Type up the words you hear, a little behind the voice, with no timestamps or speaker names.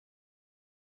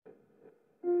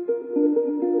Take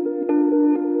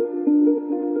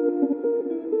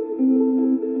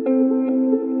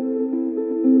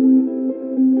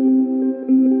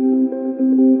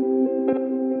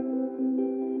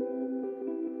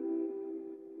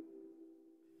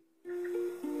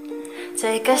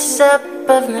a sip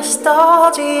of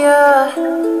nostalgia.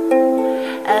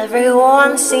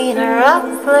 Everyone's seen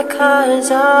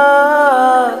replicas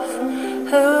of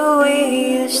who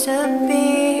we used to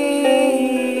be.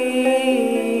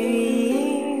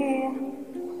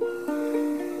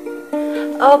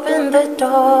 Open the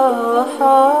door,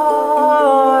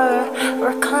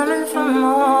 we're coming for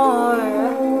more,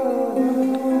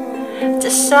 to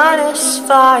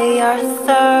satisfy our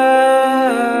thirst.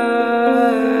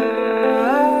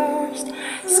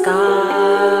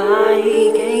 Sky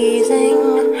gazing,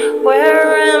 we're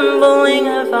rambling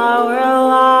of our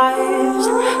lives.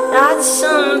 That's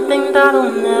something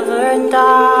that'll never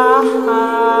die.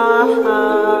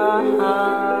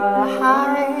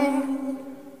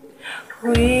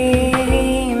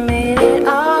 We made it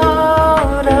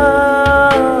out alive.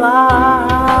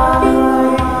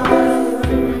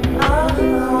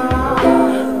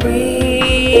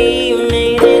 We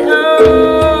made it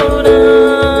out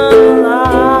alive.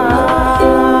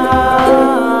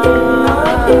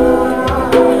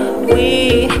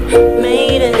 We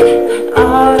made it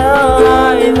out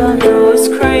alive. I know it's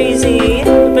crazy,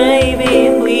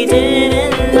 baby. We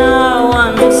didn't know I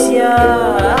miss ya.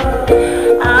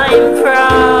 I'm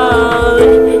proud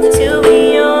to be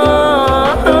yours,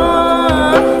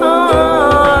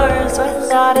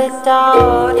 without a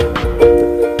doubt.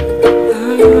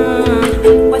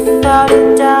 Without a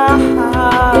doubt.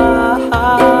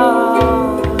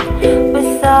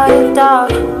 Without a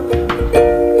doubt.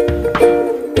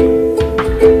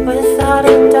 Without a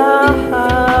doubt.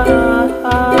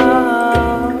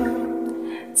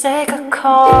 Take a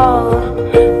call,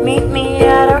 meet me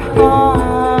at our home.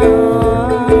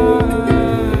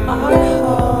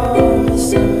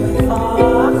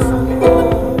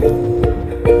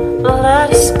 Let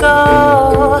us go,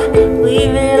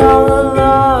 leave it all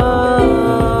alone,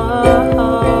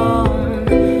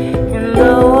 in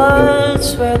the woods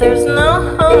where there's no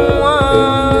one.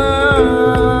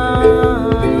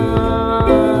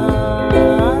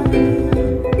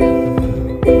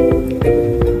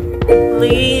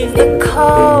 Leave the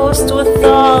coast with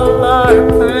all our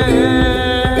plans.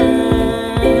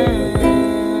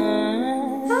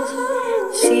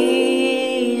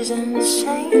 Seasons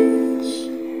change,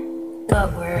 but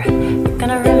we're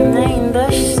gonna remain the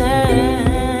same.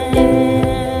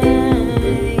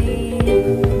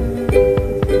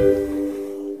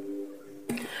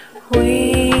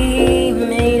 We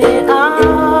made it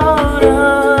out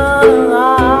alive.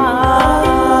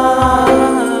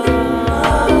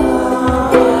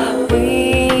 We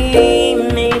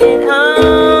made it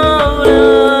out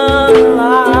alive.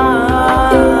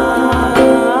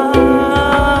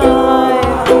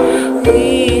 We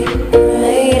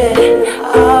made it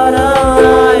out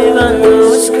alive. I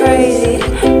know it's crazy,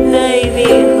 baby.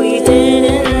 We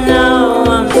didn't know I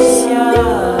miss ya.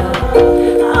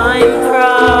 I'm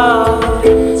proud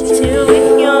to be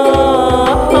yours,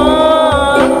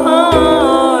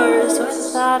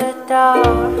 without a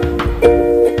doubt.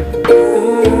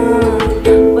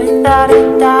 Without a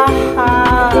doubt.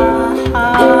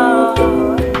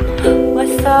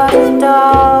 Without a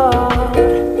doubt.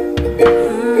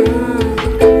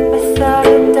 Without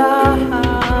a doubt.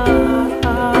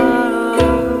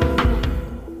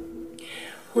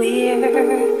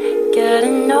 We're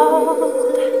getting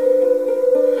old.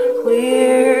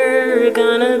 We're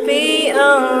gonna be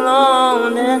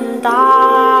alone, and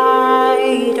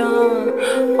I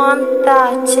don't want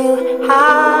that to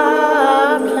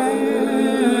happen.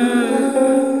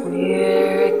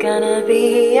 We're gonna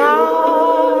be ours.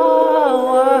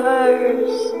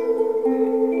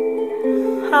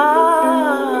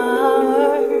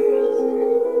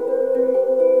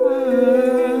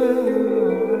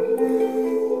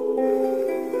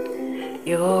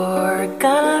 You're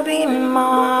gonna be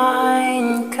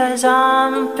mine, 'cause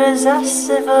I'm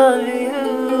possessive of you.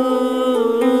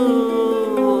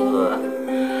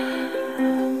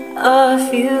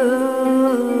 Of you.